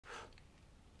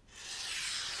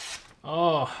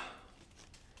Oh.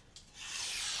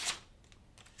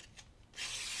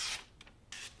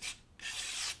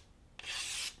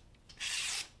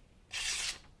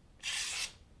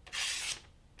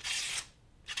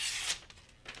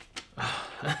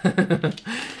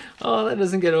 Oh, that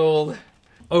doesn't get old.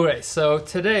 Alright, so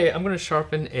today I'm going to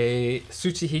sharpen a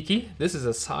sujihiki. This is a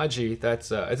saji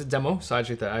that's it's a demo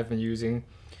saji that I've been using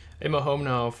in my home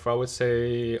now for, I would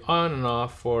say, on and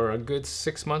off for a good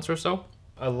 6 months or so.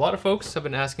 A lot of folks have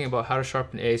been asking about how to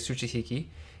sharpen a sujihiki,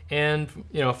 and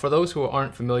for those who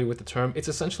aren't familiar with the term, it's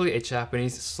essentially a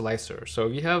Japanese slicer. So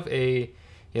if you have a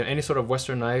any sort of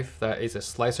Western knife that is a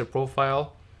slicer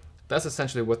profile, that's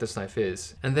essentially what this knife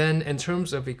is. And then in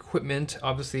terms of equipment,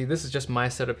 obviously this is just my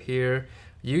setup here.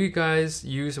 You guys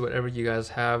use whatever you guys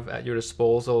have at your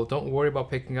disposal. Don't worry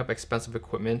about picking up expensive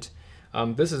equipment.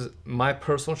 This is my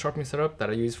personal sharpening setup that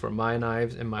I use for my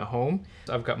knives in my home.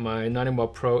 So I've got my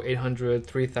 90mm Pro 800,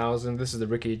 3000. This is the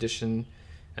Ricky edition.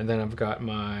 And then I've got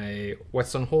my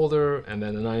whetstone holder, and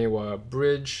then the 90mm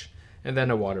bridge, and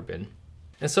then a water bin.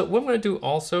 And so what I'm going to do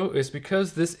also is,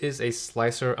 because this is a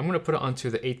slicer, I'm going to put it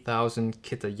onto the 8000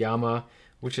 Kitayama,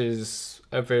 which is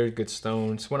a very good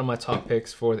stone. It's one of my top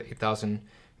picks for the 8000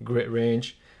 grit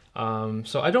range.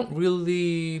 So I don't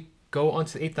really go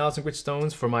onto the 8000 grit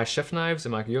stones for my chef knives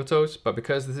and my gyotos, but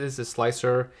because this is a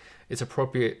slicer, it's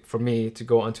appropriate for me to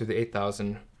go onto the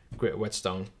 8000 grit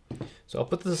whetstone. So I'll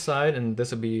put this aside, and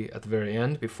this will be at the very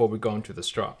end before we go into the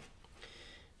strop.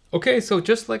 Okay, so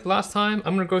just like last time,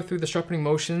 I'm going to go through the sharpening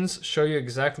motions, show you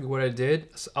exactly what I did.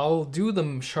 So I'll do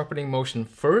the sharpening motion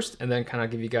first, and then kind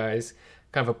of give you guys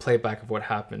kind of a playback of what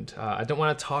happened. I don't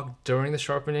want to talk during the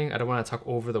sharpening. I don't want to talk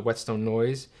over the whetstone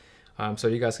noise, so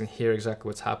you guys can hear exactly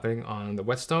what's happening on the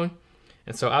whetstone.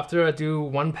 And so after I do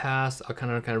one pass, I'll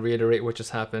kind of reiterate what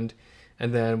just happened,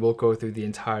 and then we'll go through the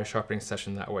entire sharpening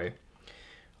session that way.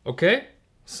 Okay,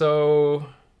 so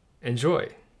enjoy.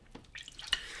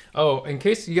 Oh, in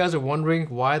case you guys are wondering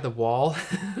why the wall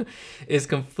is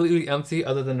completely empty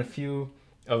other than a few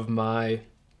of my,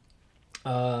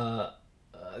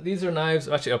 these are knives,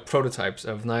 actually prototypes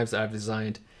of knives that I've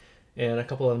designed, and a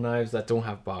couple of knives that don't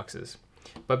have boxes.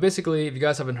 But basically, if you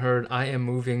guys haven't heard, I am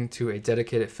moving to a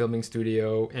dedicated filming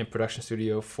studio and production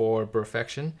studio for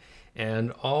Perfection.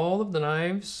 And all of the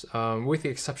knives, with the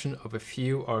exception of a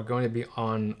few, are going to be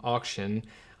on auction.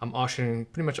 I'm auctioning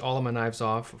pretty much all of my knives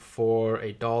off for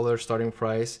 $1 starting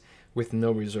price with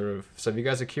no reserve. So if you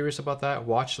guys are curious about that,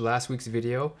 watch last week's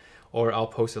video, or I'll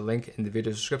post a link in the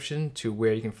video description to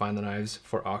where you can find the knives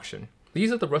for auction.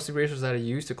 These are the rust erasers that I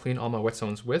use to clean all my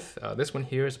whetstones with. This one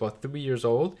here is about 3 years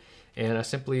old, and I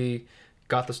simply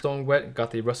got the stone wet,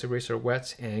 got the rust eraser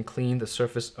wet, and cleaned the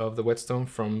surface of the whetstone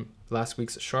from last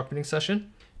week's sharpening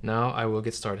session. Now I will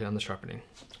get started on the sharpening.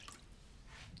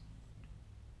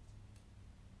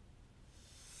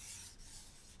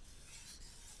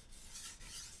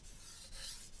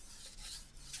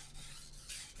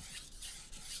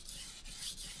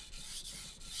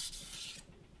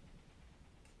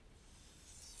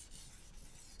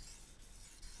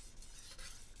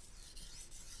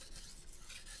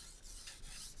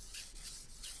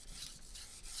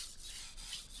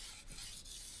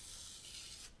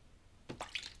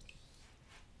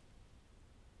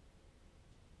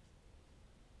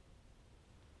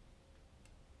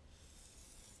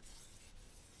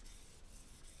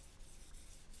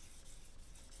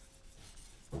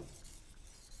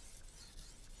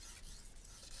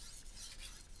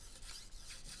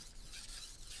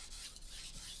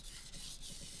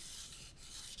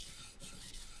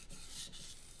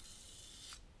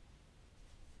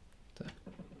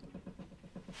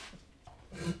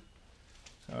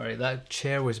 All right, that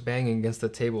chair was banging against the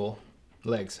table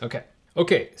legs.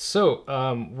 Okay,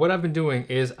 so what I've been doing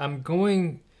is I'm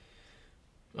going,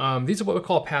 these are what we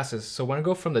call passes. So when I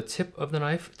go from the tip of the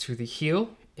knife to the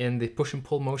heel in the push and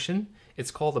pull motion, it's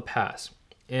called a pass.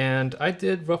 And I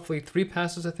did roughly 3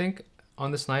 passes, I think,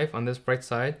 on this knife, on this right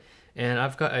side. And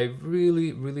I've got a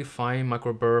really, really fine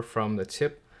micro burr from the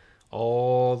tip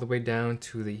all the way down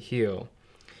to the heel.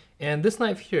 And this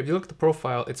knife here, if you look at the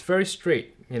profile, it's very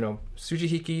straight.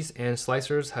 Sujihikis and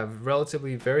slicers have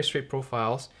relatively very straight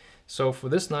profiles. So for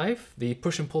this knife, the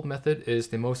push and pull method is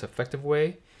the most effective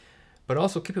way. But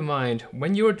also keep in mind,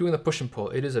 when you are doing the push and pull,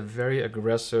 it is a very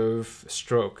aggressive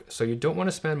stroke. So you don't want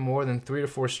to spend more than 3 to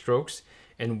 4 strokes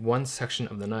in one section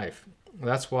of the knife.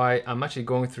 That's why I'm actually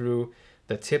going through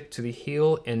the tip to the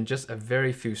heel in just a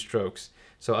very few strokes.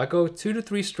 So I go 2 to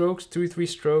 3 strokes, 2 to 3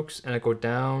 strokes, and I go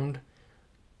down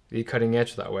the cutting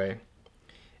edge that way.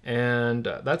 And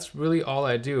that's really all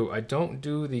I do. I don't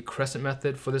do the crescent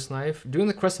method for this knife. Doing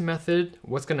the crescent method,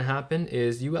 what's going to happen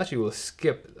is you actually will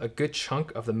skip a good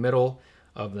chunk of the middle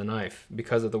of the knife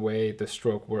because of the way the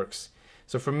stroke works.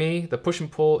 So for me, the push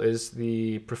and pull is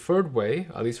the preferred way,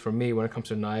 at least for me when it comes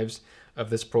to knives of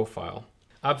this profile.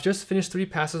 I've just finished 3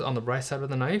 passes on the right side of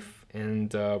the knife,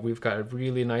 and we've got a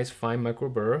really nice fine micro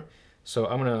burr. So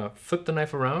I'm going to flip the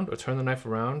knife around, or turn the knife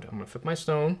around. I'm going to flip my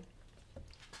stone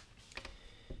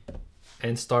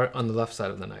and start on the left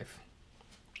side of the knife.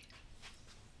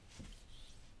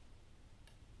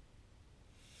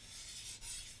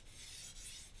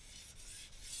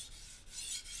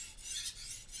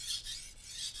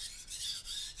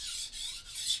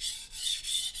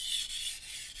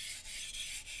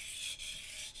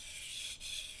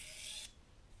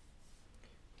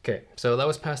 Okay, so that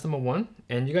was pass number 1.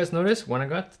 And you guys notice when I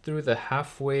got through the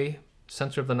halfway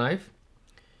center of the knife,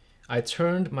 I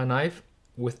turned my knife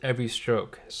with every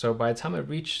stroke. So by the time I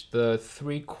reach the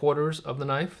 3/4 of the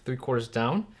knife, 3/4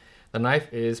 down, the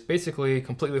knife is basically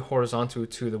completely horizontal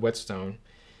to the whetstone.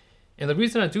 And the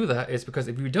reason I do that is because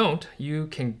if you don't, you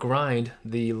can grind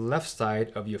the left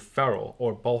side of your ferrule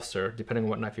or bolster, depending on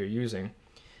what knife you're using.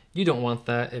 You don't want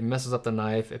that. It messes up the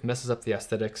knife. It messes up the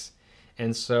aesthetics.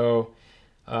 And so,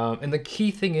 and the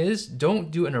key thing is,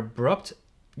 don't do an abrupt.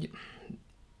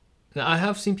 Now I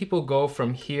have seen people go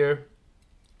from here,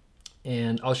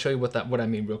 and I'll show you what I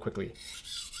mean real quickly.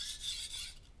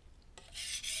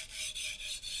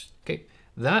 Okay,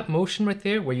 that motion right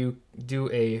there, where you do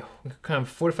a kind of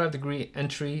 45-degree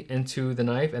entry into the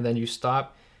knife, and then you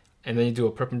stop, and then you do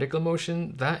a perpendicular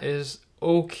motion, that is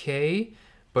okay,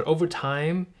 but over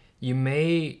time, you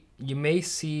may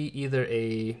see either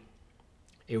a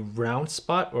round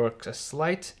spot or a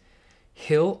slight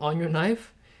hill on your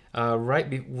knife,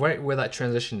 right where that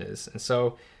transition is. And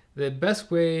so the best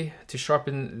way to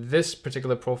sharpen this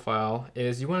particular profile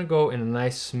is you want to go in a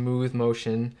nice smooth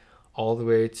motion all the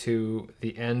way to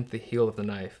the end, the heel of the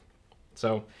knife.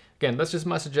 So again, that's just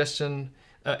my suggestion.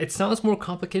 It sounds more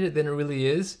complicated than it really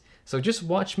is. So just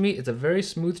watch me. It's a very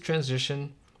smooth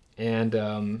transition, and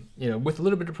you know, with a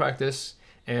little bit of practice.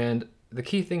 And the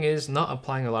key thing is not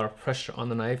applying a lot of pressure on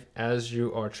the knife as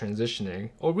you are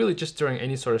transitioning, or really just during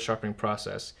any sort of sharpening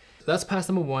process. That's pass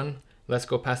number 1. Let's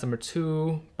go pass number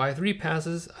 2. By 3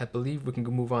 passes, I believe we can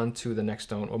move on to the next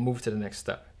stone, or move to the next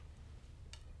step.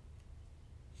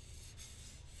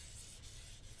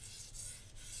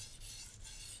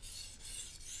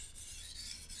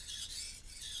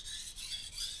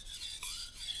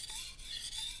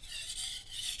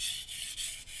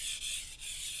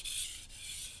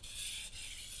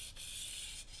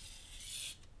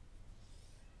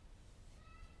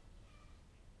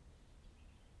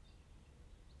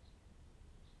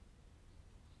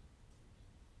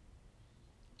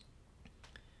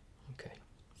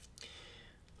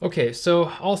 Okay, so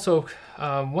also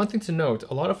one thing to note,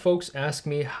 a lot of folks ask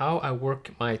me how I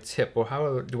work my tip, or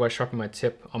how do I sharpen my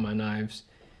tip on my knives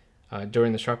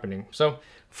during the sharpening. So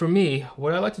for me,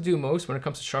 what I like to do most when it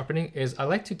comes to sharpening is I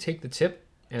like to take the tip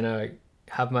and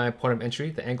have my point of entry,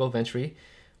 the angle of entry,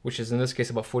 which is in this case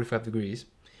about 45 degrees.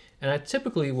 And I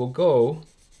typically will go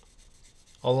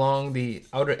along the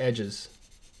outer edges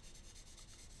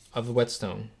of the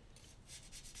whetstone.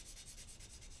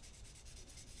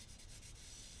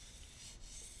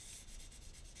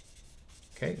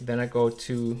 Okay, then I go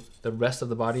to the rest of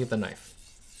the body of the knife.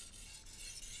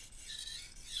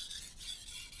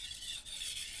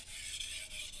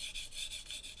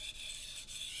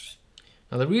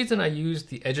 Now the reason I use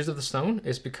the edges of the stone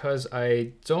is because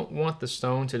I don't want the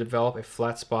stone to develop a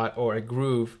flat spot or a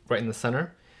groove right in the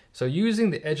center. So using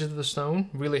the edges of the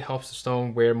stone really helps the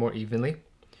stone wear more evenly.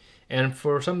 And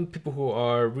for some people who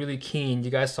are really keen, you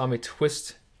guys saw me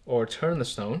twist or turn the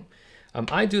stone.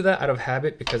 I do that out of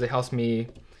habit because it helps me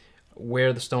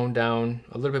wear the stone down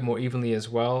a little bit more evenly as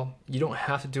well. You don't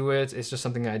have to do it, it's just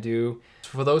something I do.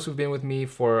 For those who've been with me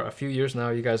for a few years now,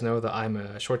 you guys know that I'm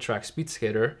a short track speed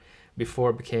skater before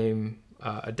I became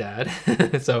a dad.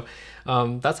 So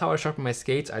that's how I sharpen my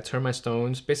skates. I turn my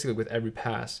stones basically with every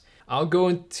pass. I'll go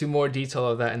into more detail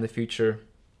of that in the future.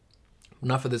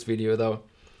 Not for this video though.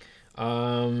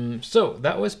 So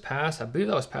that was pass, I believe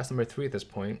that was pass number 3 at this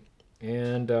point.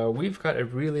 And we've got a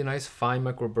really nice fine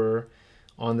micro burr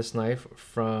on this knife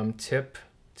from tip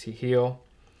to heel.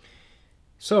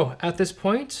 So at this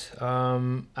point,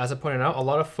 as I pointed out, a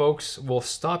lot of folks will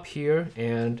stop here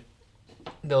and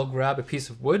they'll grab a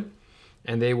piece of wood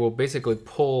and they will basically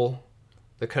pull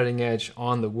the cutting edge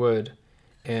on the wood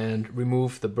and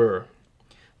remove the burr.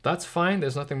 That's fine,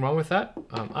 there's nothing wrong with that.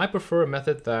 I prefer a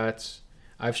method that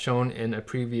I've shown in a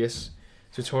previous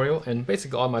tutorial, and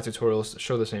basically all my tutorials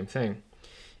show the same thing,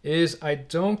 is I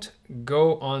don't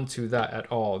go onto that at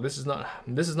all. This is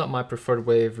not my preferred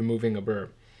way of removing a burr.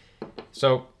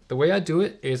 So the way I do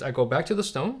it is I go back to the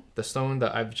stone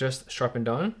that I've just sharpened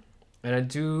on, and I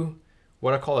do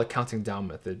what I call a counting down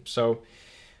method. So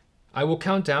I will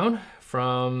count down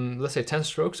from, let's say, 10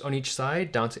 strokes on each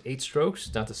side, down to 8 strokes,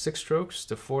 down to 6 strokes,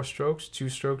 to 4 strokes, 2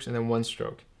 strokes, and then 1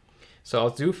 stroke. So I'll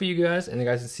do it for you guys, and you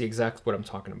guys can see exactly what I'm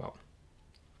talking about.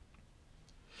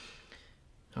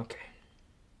 Okay.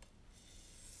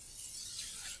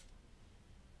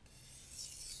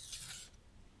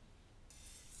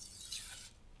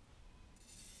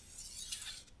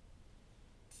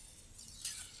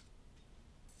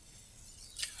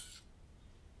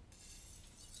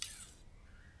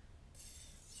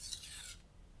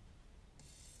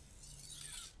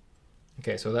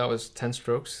 Okay, so that was 10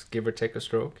 strokes, give or take a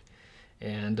stroke.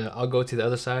 And I'll go to the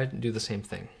other side and do the same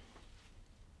thing.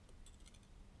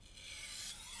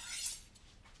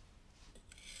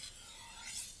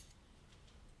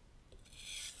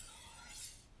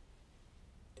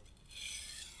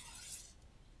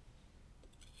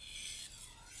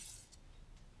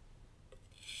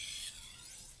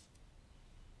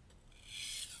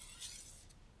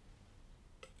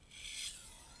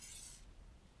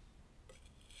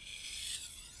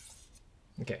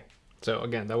 Okay, so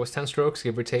again, that was 10 strokes,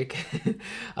 give or take.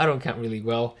 I don't count really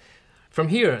well. From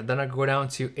here, then I go down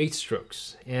to 8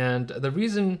 strokes. And the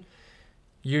reason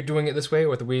you're doing it this way,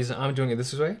 or the reason I'm doing it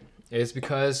this way, is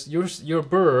because your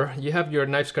burr, you have your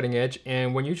knife's cutting edge,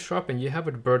 and when you sharpen, you have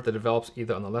a burr that develops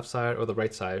either on the left side or the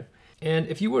right side. And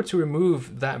if you were to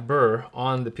remove that burr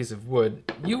on the piece of wood,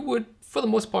 you would, for the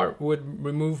most part, would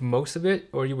remove most of it,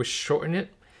 or you would shorten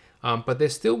it. But there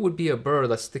still would be a burr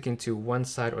that's sticking to one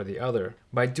side or the other.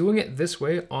 By doing it this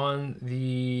way on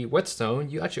the whetstone,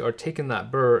 you actually are taking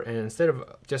that burr, and instead of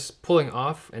just pulling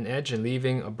off an edge and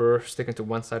leaving a burr sticking to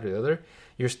one side or the other,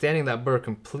 you're standing that burr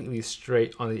completely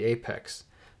straight on the apex.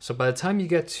 So by the time you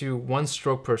get to 1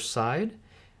 stroke per side,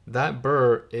 that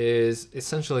burr is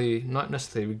essentially not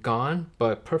necessarily gone,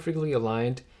 but perfectly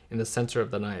aligned in the center of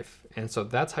the knife. And so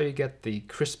that's how you get the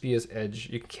crispiest edge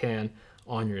you can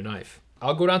on your knife.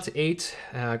 I'll go down to 8,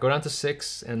 go down to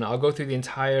 6, and I'll go through the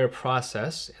entire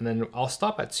process, and then I'll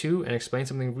stop at 2 and explain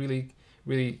something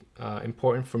really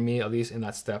important for me, at least in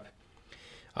that step.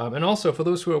 And also, for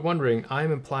those who are wondering,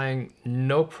 I'm applying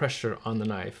no pressure on the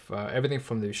knife. Everything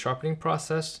from the sharpening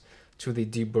process to the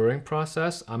deburring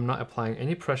process, I'm not applying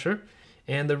any pressure.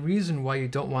 And the reason why you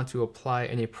don't want to apply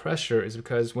any pressure is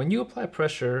because when you apply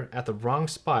pressure at the wrong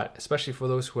spot, especially for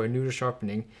those who are new to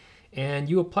sharpening, and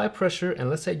you apply pressure, and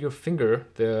let's say your finger,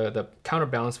 the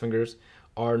counterbalance fingers,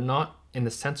 are not in the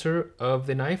center of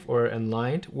the knife or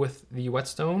aligned with the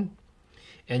whetstone,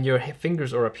 and your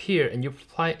fingers are up here, and you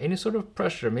apply any sort of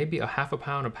pressure, maybe a half a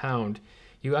pound,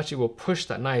 you actually will push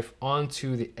that knife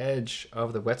onto the edge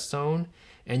of the whetstone,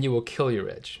 and you will kill your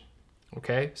edge.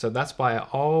 Okay, so that's why I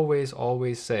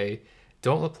always say,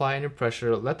 don't apply any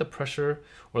pressure. Let the pressure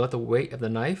or let the weight of the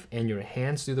knife and your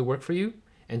hands do the work for you,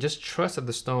 and just trust that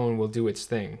the stone will do its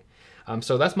thing.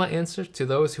 So that's my answer to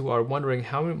those who are wondering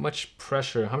how much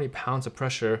pressure, how many pounds of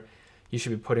pressure you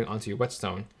should be putting onto your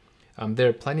whetstone. There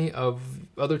are plenty of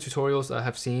other tutorials that I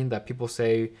have seen that people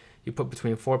say you put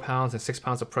between 4 pounds and 6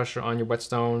 pounds of pressure on your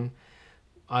whetstone.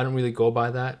 I don't really go by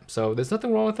that. So there's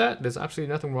nothing wrong with that. There's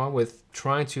absolutely nothing wrong with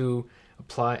trying to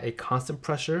apply a constant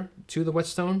pressure to the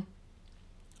whetstone.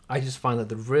 I just find that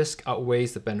the risk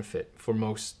outweighs the benefit for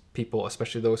most people,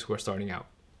 especially those who are starting out.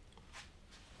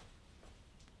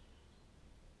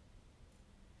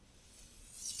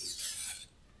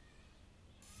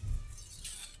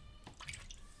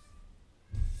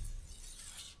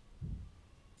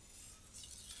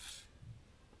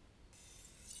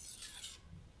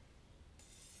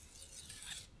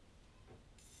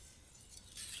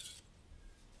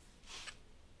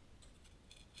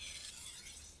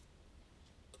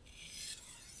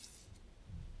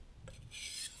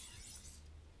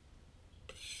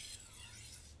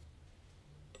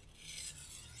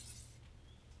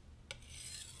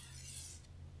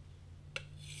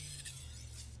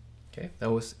 Okay,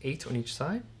 that was 8 on each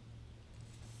side.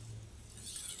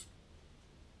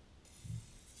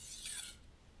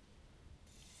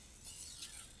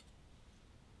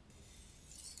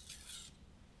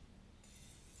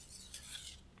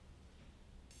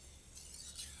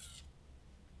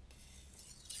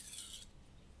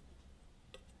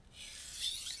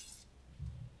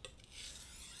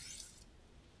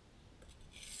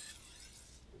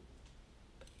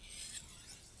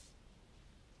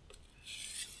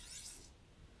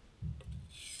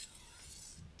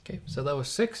 Okay, so that was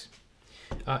 6.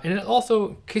 And it also,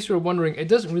 in case you're wondering, it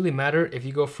doesn't really matter if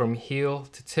you go from heel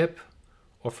to tip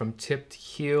or from tip to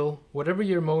heel. Whatever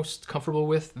you're most comfortable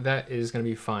with, that is going to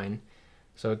be fine.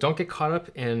 So don't get caught up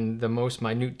in the most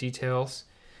minute details.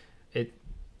 It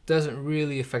doesn't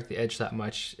really affect the edge that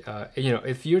much.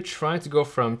 If you're trying to go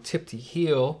from tip to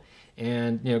heel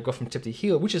and go from tip to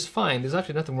heel, which is fine. There's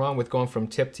actually nothing wrong with going from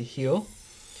tip to heel.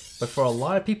 But for a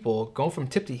lot of people, going from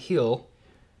tip to heel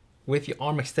with your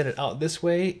arm extended out this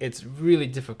way, it's really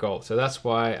difficult. So that's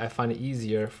why I find it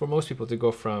easier for most people to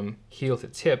go from heel to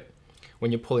tip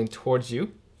when you're pulling towards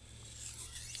you,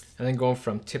 and then going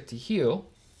from tip to heel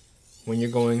when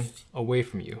you're going away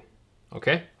from you,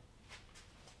 okay?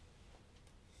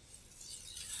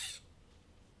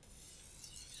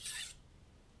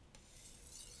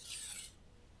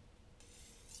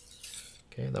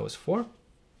 Okay, that was 4.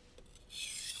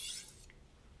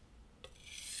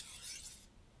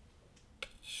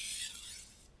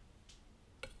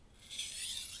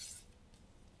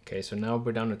 Okay, so now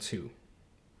we're down to 2.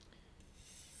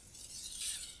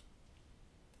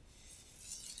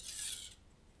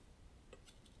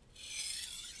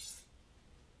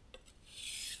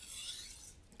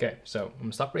 Okay, so I'm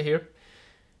gonna stop right here.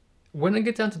 When I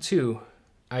get down to 2,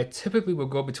 I typically will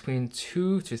go between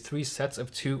 2 to 3 sets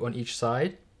of 2 on each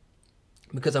side,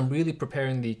 because I'm really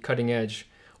preparing the cutting edge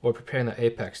or preparing the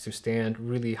apex to stand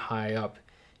really high up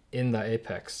in the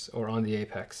apex or on the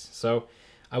apex. So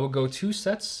I will go 2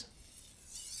 sets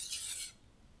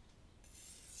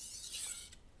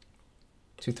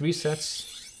to 3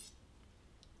 sets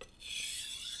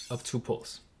of 2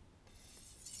 pulls.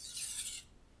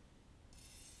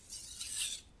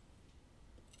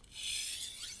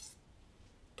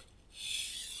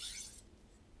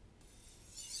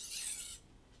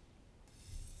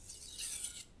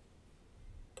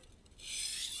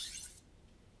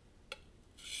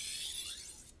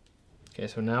 Okay,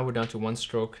 so now we're down to 1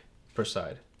 stroke per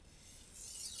side.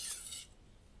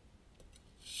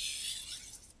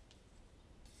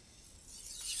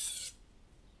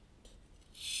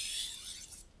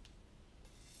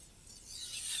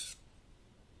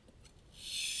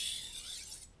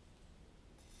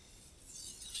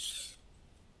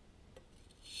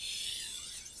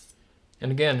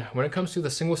 And again, when it comes to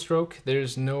the single stroke,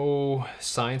 there's no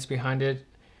science behind it.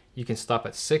 You can stop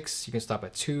at 6, you can stop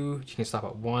at 2, you can stop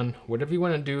at 1, whatever you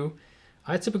want to do.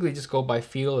 I typically just go by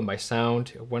feel and by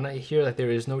sound. When I hear that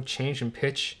there is no change in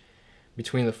pitch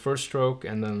between the first stroke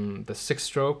and then the 6th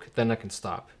stroke, then I can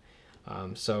stop.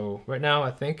 So right now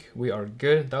I think we are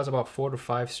good. That was about 4 to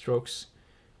 5 strokes,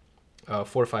 4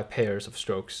 to 5 pairs of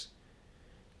strokes.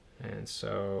 And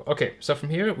so, okay, so from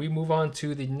here we move on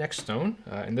to the next stone.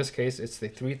 In this case, it's the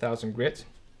 3000 grit.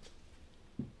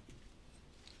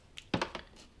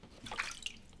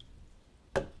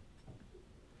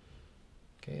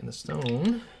 Okay, and the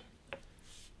stone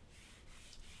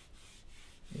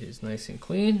is nice and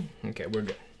clean. Okay, we're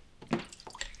good.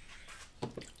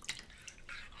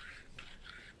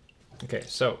 Okay,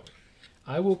 so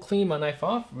I will clean my knife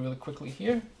off really quickly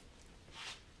here.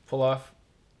 Pull off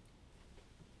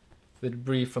the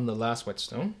debris from the last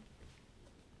whetstone.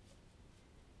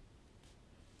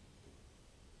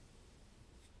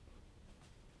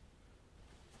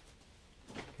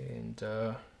 Okay,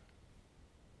 and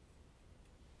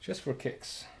just for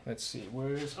kicks, let's see,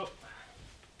 where's, oh.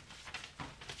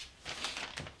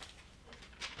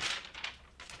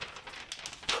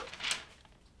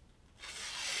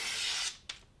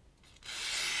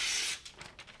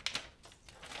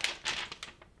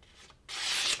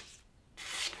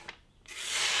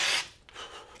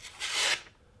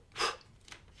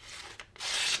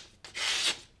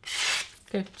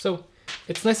 Okay, so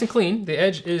it's nice and clean. The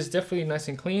edge is definitely nice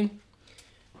and clean.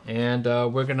 And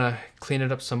we're gonna clean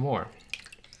it up some more.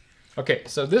 Okay,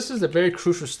 so this is a very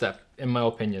crucial step in my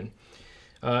opinion.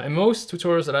 In most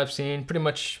tutorials that I've seen, pretty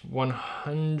much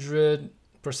 100%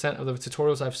 of the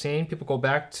tutorials I've seen, people go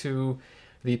back to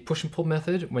the push and pull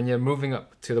method when you're moving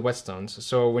up to the whetstones.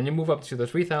 So when you move up to the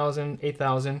 3000,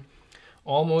 8000,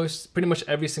 almost pretty much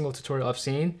every single tutorial I've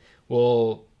seen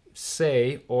will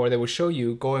say, or they will show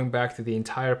you going back to the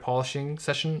entire polishing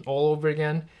session all over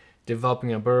again,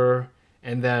 developing a burr,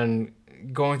 and then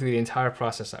going through the entire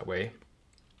process that way.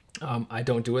 I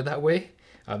don't do it that way.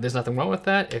 There's nothing wrong with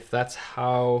that. If that's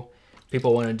how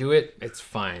people want to do it, it's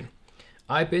fine.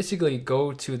 I basically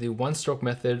go to the 1 stroke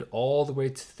method all the way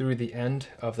through the end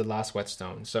of the last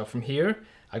whetstone. So from here,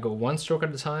 I go 1 stroke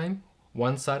at a time,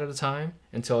 1 side at a time,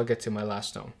 until I get to my last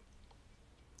stone.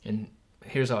 And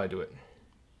here's how I do it.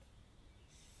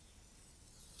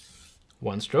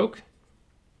 1 stroke,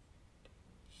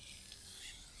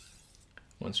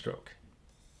 1 stroke.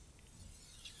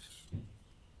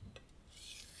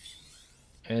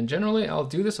 And generally I'll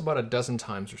do this about a dozen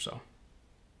times or so.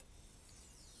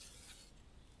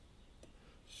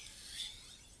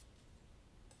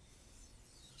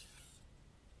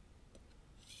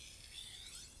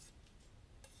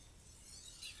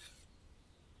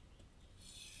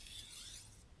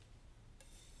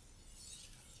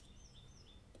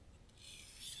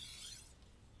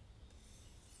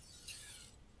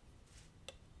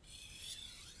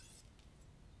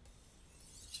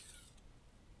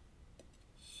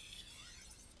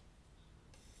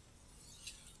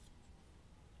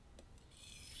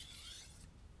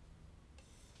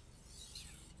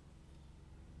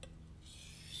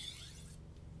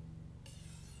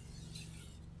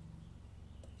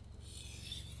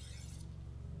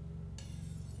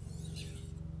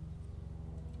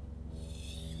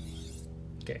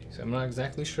 Okay, so I'm not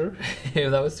exactly sure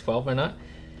if that was 12 or not,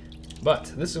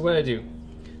 but this is what I do.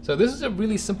 So this is a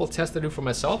really simple test to do for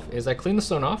myself, is I clean the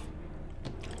stone off.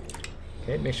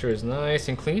 Okay, make sure it's nice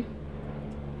and clean.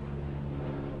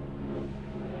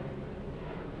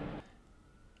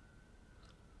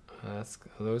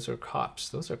 Those are cops.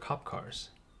 Those are cop cars.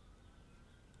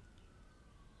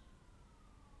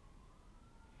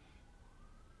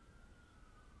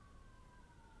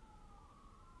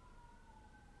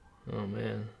 Oh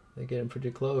man, they're getting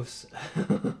pretty close.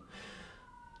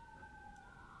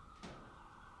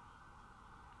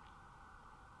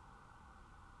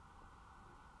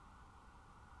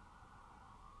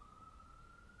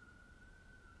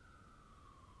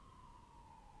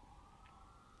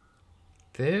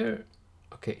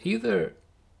 Okay, either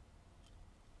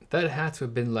that had to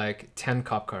have been like 10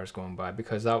 cop cars going by,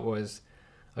 because that was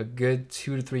a good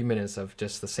 2 to 3 minutes of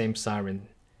just the same siren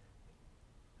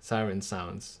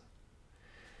sounds.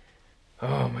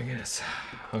 Oh my goodness.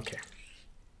 Okay.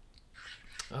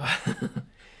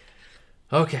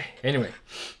 Okay, anyway.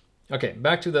 Okay,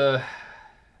 back to the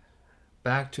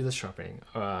sharpening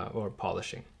or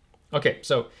polishing. Okay,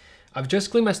 so I've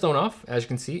just cleaned my stone off. As you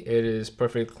can see, it is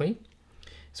perfectly clean.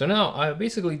 So now I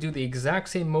basically do the exact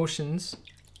same motions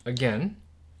again,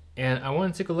 and I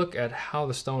want to take a look at how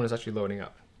the stone is actually loading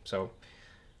up. So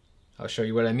I'll show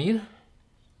you what I mean.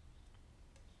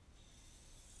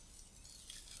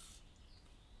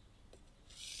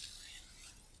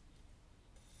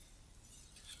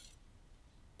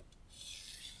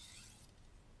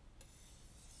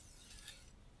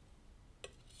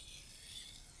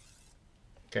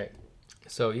 Okay,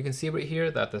 so you can see right here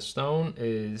that the stone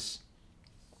is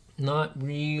not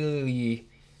really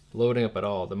loading up at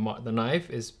all. The knife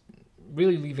is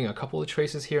really leaving a couple of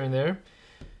traces here and there.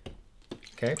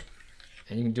 Okay,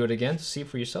 and you can do it again to see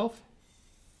for yourself.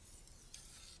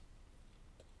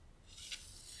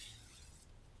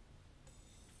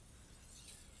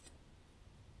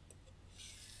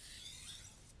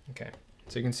 Okay,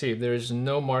 so you can see there's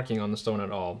no marking on the stone at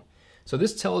all. So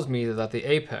this tells me that the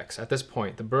apex, at this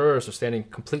point, the burrs are standing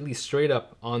completely straight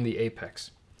up on the apex.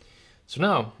 So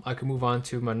now I can move on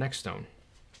to my next stone.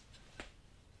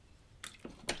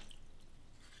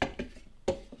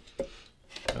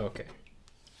 Okay.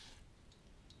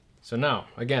 So now,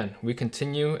 again, we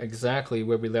continue exactly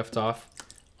where we left off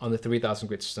on the 3000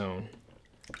 grit stone.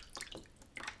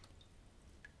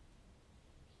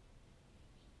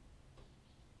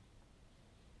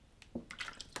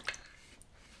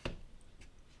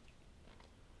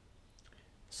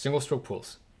 Single stroke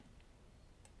pulls.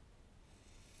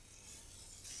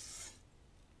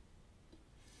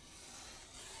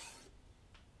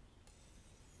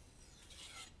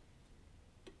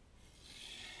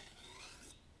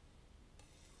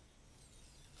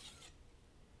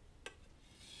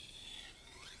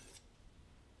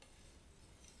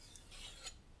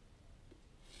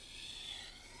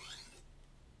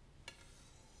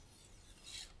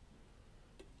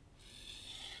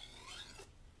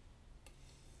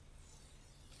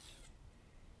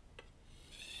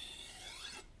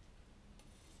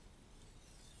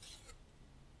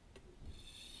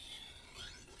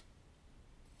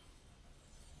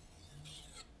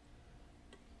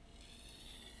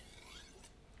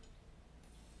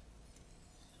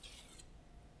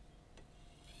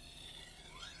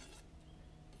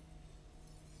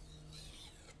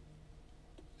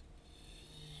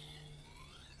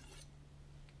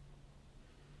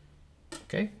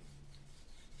 Okay,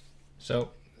 so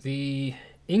the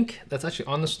ink that's actually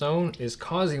on the stone is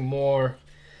causing more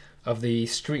of the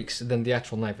streaks than the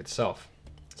actual knife itself.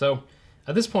 So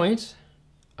at this point,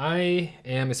 I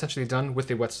am essentially done with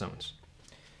the whetstones.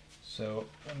 So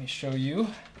let me show you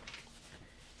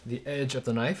the edge of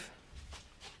the knife.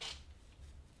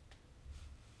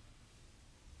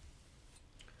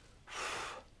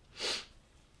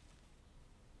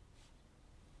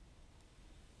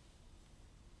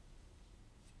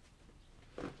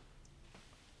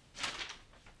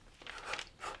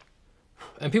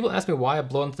 And people ask me why I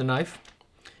blow into the knife.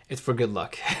 It's for good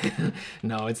luck.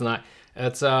 No, it's not.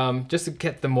 It's just to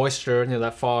get the moisture,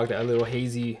 that fog, that little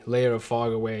hazy layer of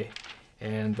fog away.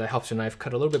 And that helps your knife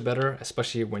cut a little bit better,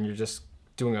 especially when you're just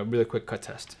doing a really quick cut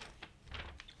test.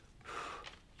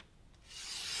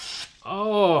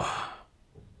 Oh,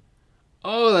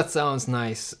 that sounds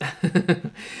nice.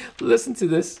 Listen to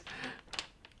this.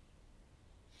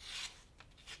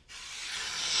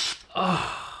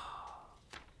 Oh,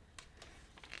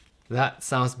 that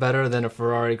sounds better than a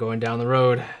Ferrari going down the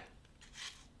road.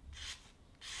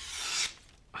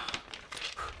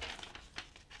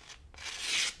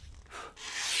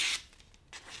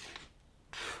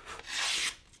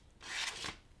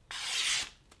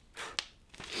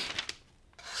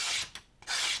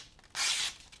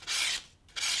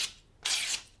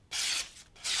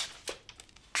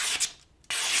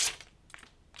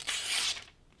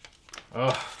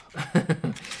 Oh,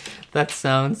 that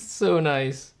sounds so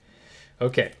nice.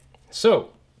 Okay, so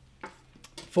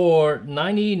for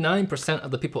 99% of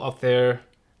the people out there,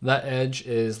 that edge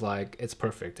is like, it's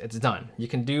perfect. It's done. You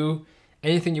can do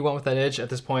anything you want with that edge at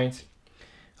this point.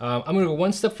 I'm gonna go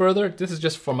one step further. This is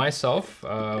just for myself.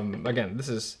 Again, this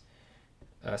is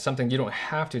something you don't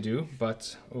have to do,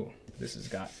 but oh, this has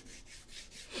got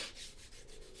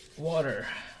water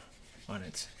on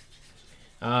it.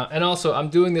 And also, I'm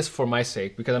doing this for my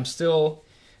sake because I'm still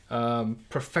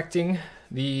perfecting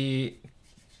the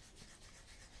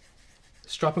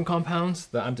Sharpen compounds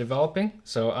that I'm developing.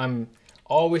 So I'm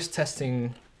always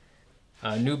testing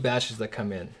new batches that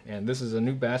come in. And this is a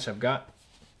new batch I've got.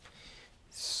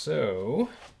 So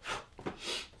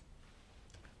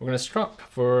we're going to strop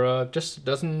for just a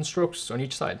dozen strokes on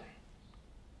each side.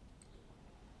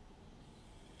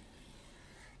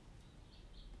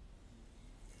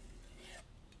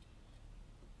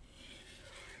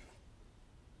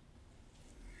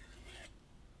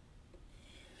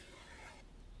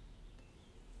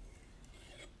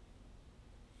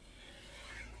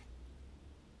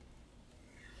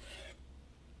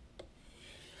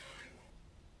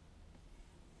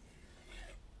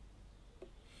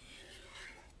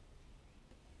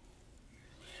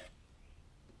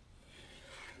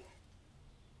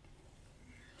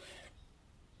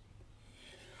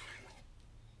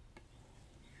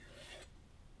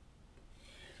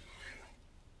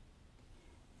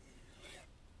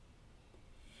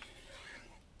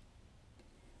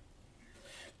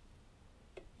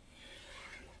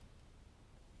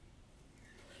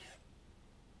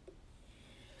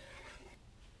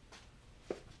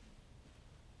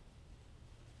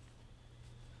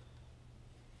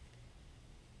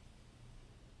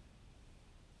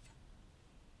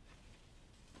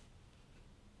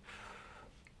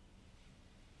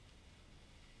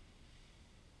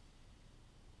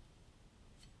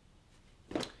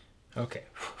 Okay.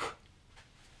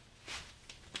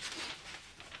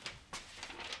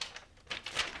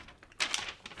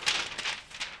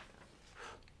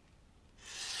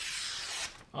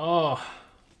 Oh.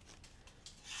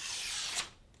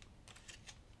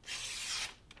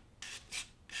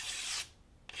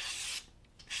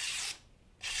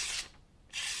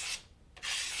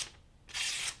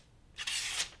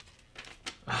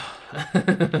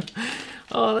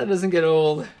 Oh, that doesn't get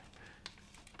old.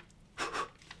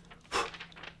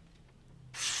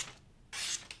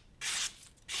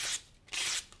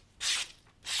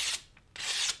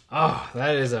 Oh,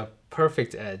 that is a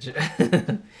perfect edge.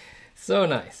 So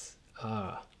nice.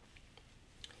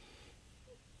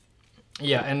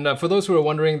 Yeah, and for those who are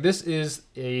wondering, this is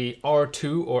a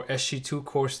R2 or SG2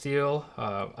 core steel.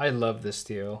 I love this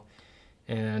steel,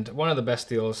 and one of the best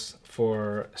steels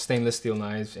for stainless steel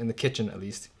knives, in the kitchen at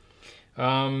least.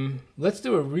 Let's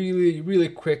do a really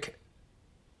quick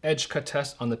edge cut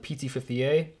test on the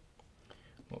PT50A.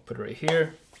 We'll put it right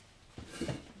here.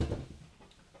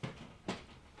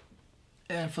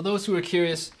 And for those who are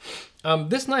curious,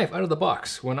 this knife out of the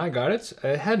box, when I got it,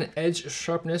 it had an edge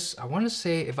sharpness, I want to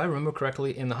say, if I remember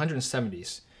correctly, in the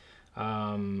 170s.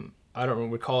 I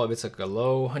don't recall if it's like a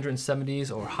low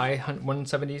 170s or high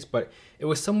 170s, but it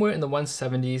was somewhere in the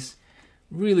 170s.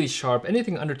 Really sharp.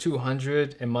 Anything under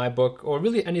 200 in my book, or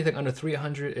really anything under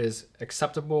 300 is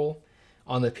acceptable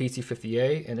on the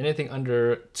PT50A, and anything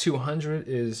under 200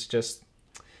 is just,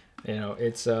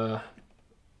 it's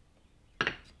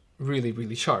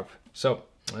really sharp. So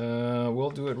we'll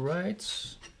do it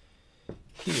right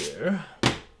here.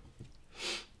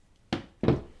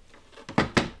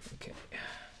 Okay,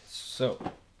 so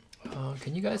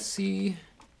can you guys see?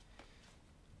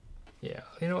 Yeah,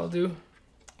 you know what I'll do?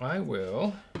 I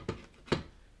will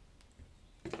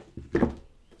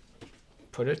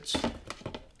put it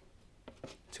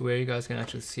to where you guys can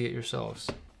actually see it yourselves.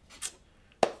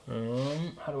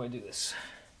 How do I do this?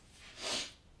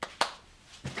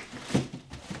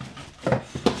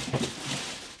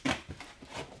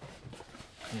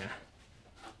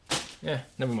 Yeah,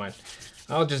 never mind.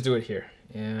 I'll just do it here,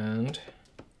 and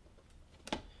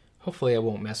hopefully I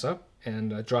won't mess up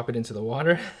and drop it into the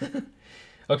water.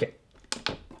 Okay,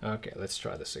 let's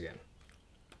try this again.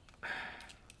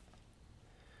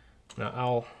 Now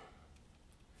I'll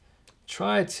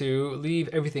try to leave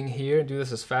everything here and do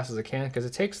this as fast as I can, because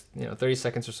it takes 30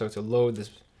 seconds or so to load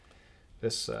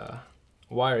this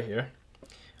wire here.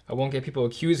 I won't get people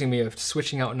accusing me of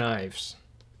switching out knives.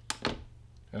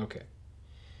 Okay,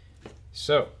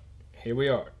 so here we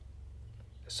are,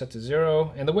 set to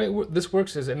 0, and the way this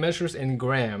works is it measures in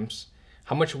grams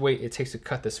how much weight it takes to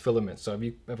cut this filament. So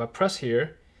if I press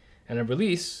here and I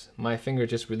release, my finger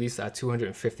just released at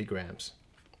 250 grams.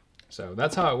 So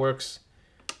that's how it works.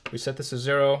 We set this to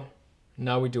 0,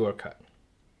 now we do our cut.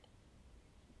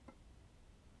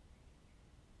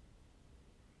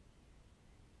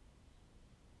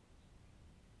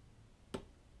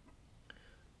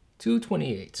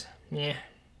 $2.28. Yeah.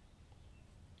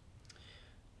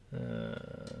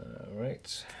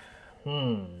 Right.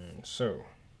 So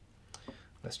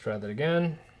let's try that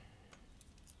again.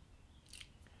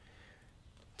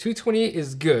 228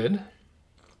 is good,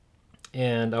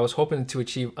 and I was hoping to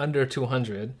achieve under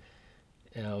 200,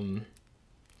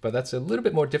 but that's a little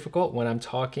bit more difficult when I'm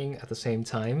talking at the same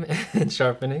time and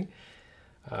sharpening.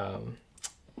 But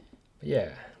yeah,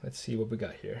 let's see what we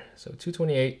got here. So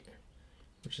 228,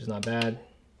 which is not bad.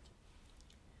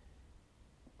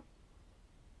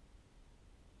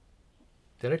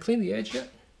 Did I clean the edge yet?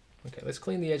 Okay, let's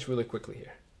clean the edge really quickly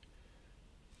here.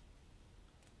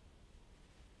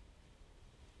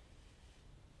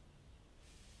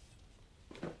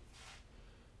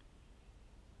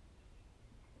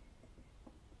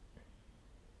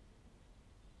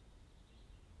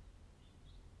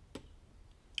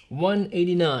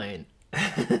 $189.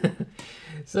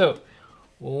 So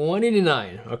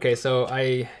 189. Okay, so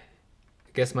I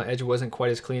guess my edge wasn't quite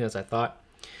as clean as I thought.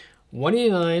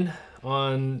 189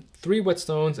 on 3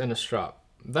 whetstones and a strop.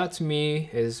 That to me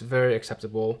is very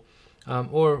acceptable,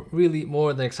 or really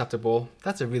more than acceptable.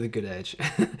 That's a really good edge.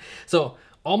 So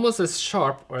almost as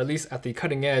sharp, or at least at the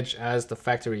cutting edge, as the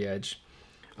factory edge.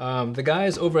 The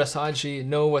guys over at Saji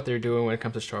know what they're doing when it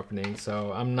comes to sharpening,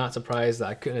 so I'm not surprised that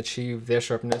I couldn't achieve their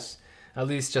sharpness, at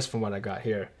least just from what I got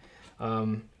here.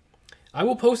 I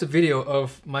will post a video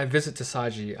of my visit to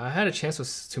Saji. I had a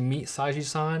chance to meet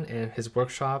Saji-san, and his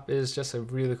workshop is just a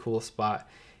really cool spot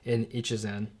in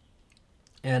Ichizen.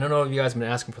 And I don't know if you guys have been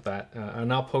asking for that,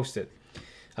 and I'll post it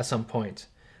at some point.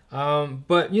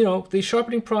 But the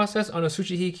sharpening process on a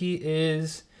sujihiki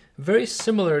is very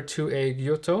similar to a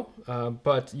gyoto,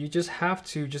 but you just have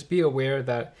to be aware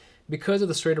that because of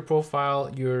the straighter profile,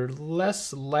 you're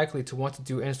less likely to want to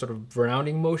do any sort of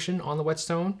rounding motion on the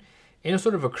whetstone. Any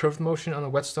sort of a curved motion on the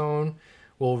whetstone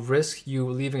will risk you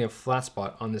leaving a flat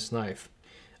spot on this knife.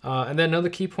 And then another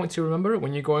key point to remember,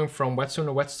 when you're going from whetstone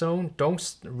to whetstone,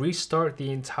 don't restart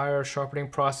the entire sharpening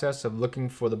process of looking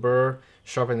for the burr,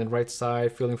 sharpening the right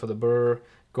side, feeling for the burr,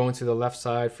 going to the left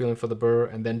side, feeling for the burr,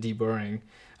 and then deburring.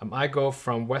 I go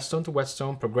from whetstone to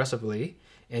whetstone progressively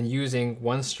and using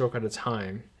one stroke at a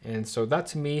time. And so that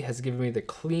to me has given me the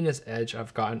cleanest edge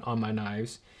I've gotten on my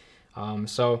knives.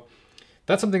 So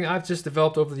that's something I've just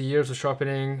developed over the years of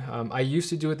sharpening. I used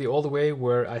to do it the old way,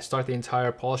 where I start the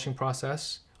entire polishing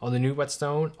process on the new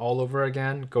whetstone all over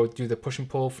again, go do the push and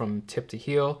pull from tip to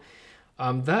heel.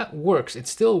 That works. It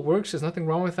still works. There's nothing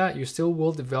wrong with that. You still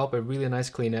will develop a really nice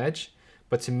clean edge.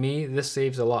 But to me, this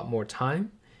saves a lot more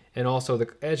time. And also the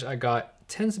edge I got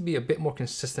tends to be a bit more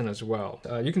consistent as well.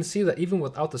 You can see that even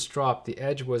without the strop, the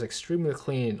edge was extremely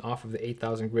clean off of the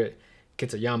 8000 grit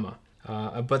Kitayama.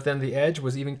 But then the edge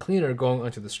was even cleaner going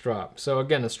onto the strop. So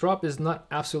again, the strop is not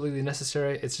absolutely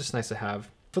necessary. It's just nice to have.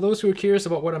 For those who are curious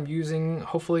about what I'm using,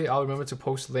 hopefully I'll remember to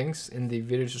post links in the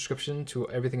video description to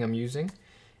everything I'm using.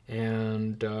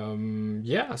 And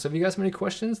yeah, so if you guys have any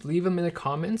questions, leave them in the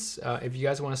comments. If you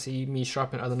guys want to see me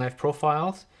sharpen other knife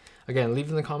profiles, again, leave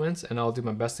them in the comments and I'll do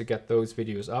my best to get those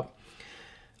videos up.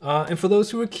 And for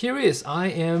those who are curious, I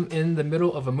am in the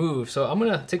middle of a move. So I'm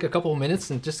gonna take a couple of minutes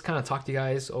and just kind of talk to you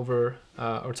guys over,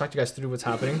 or talk to you guys through what's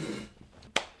happening.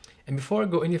 And before I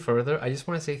go any further, I just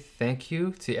want to say thank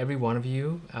you to every one of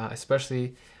you,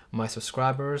 especially my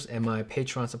subscribers and my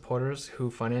Patreon supporters who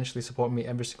financially support me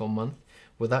every single month.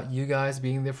 Without you guys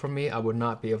being there for me, I would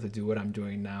not be able to do what I'm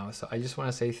doing now. So I just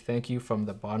want to say thank you from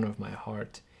the bottom of my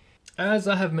heart. As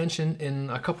I have mentioned in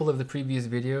a couple of the previous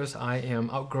videos, I am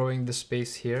outgrowing the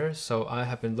space here, so I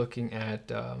have been looking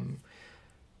at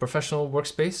professional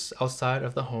workspace outside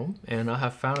of the home, and I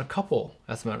have found a couple,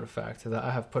 as a matter of fact, that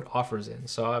I have put offers in.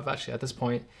 So I've actually, at this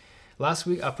point, last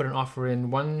week I put an offer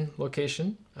in one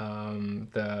location.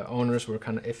 The owners were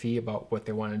kind of iffy about what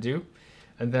they want to do,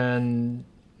 and then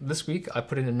this week I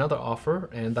put in another offer,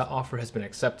 and that offer has been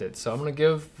accepted. So I'm going to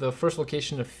give the first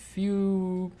location a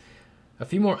few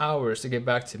more hours to get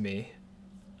back to me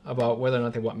about whether or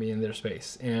not they want me in their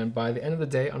space. And by the end of the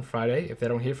day on Friday, if they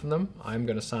don't hear from them, I'm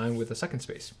going to sign with the second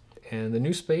space. And the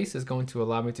new space is going to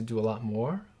allow me to do a lot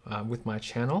more with my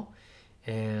channel.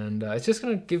 And it's just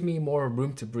going to give me more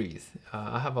room to breathe.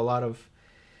 I have a lot of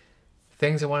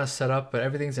things I want to set up, but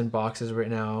everything's in boxes right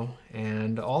now.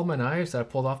 And all my knives that I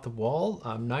pulled off the wall,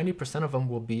 90% of them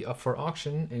will be up for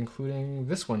auction, including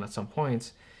this one at some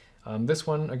point. This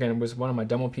one, again, was one of my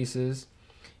demo pieces,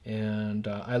 and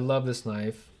I love this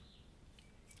knife.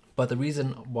 But the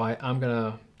reason why I'm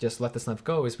gonna just let this knife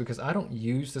go is because I don't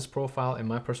use this profile in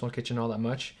my personal kitchen all that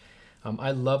much. I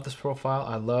love this profile.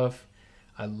 I love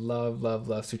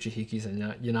sujihikis and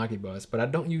yanagibas, but I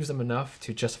don't use them enough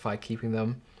to justify keeping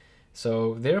them.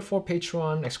 So therefore,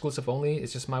 Patreon exclusive only.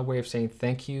 It's just my way of saying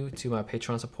thank you to my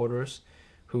Patreon supporters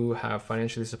who have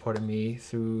financially supported me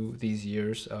through these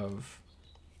years of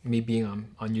me being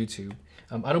on YouTube.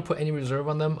 I don't put any reserve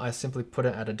on them. I simply put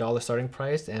it at $1 starting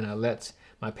price, and I let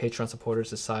my Patreon supporters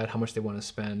decide how much they want to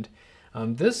spend.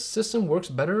 This system works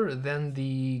better than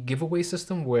the giveaway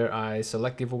system, where I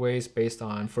select giveaways based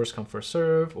on first come first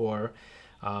serve, or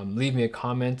leave me a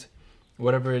comment,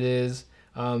 whatever it is.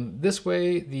 This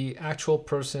way, the actual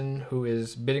person who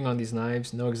is bidding on these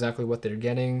knives know exactly what they're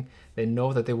getting. They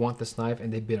know that they want this knife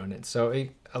and they bid on it. So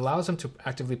it allows them to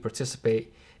actively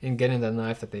participate in getting the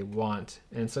knife that they want.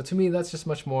 And so to me, that's just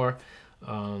much more,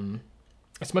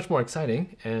 it's much more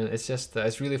exciting. And it's just,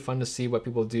 it's really fun to see what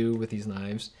people do with these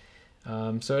knives.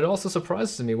 So it also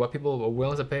surprises me what people are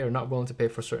willing to pay or not willing to pay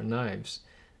for certain knives.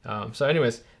 So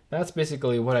anyways, that's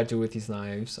basically what I do with these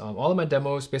knives. All of my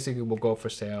demos basically will go for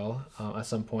sale at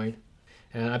some point,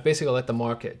 and I basically let the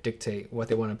market dictate what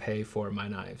they want to pay for my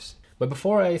knives. But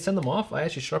before I send them off, I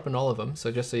actually sharpen all of them.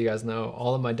 So just so you guys know,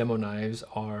 all of my demo knives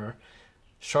are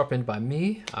sharpened by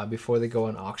me before they go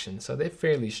on auction. So they're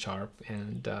fairly sharp,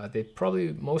 and they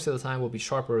probably most of the time will be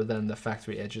sharper than the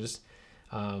factory edges,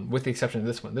 with the exception of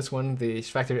this one. This one, the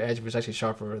factory edge was actually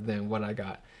sharper than what I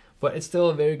got, but it's still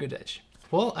a very good edge.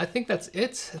 Well, I think that's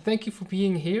it. Thank you for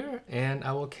being here, and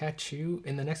I will catch you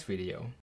in the next video.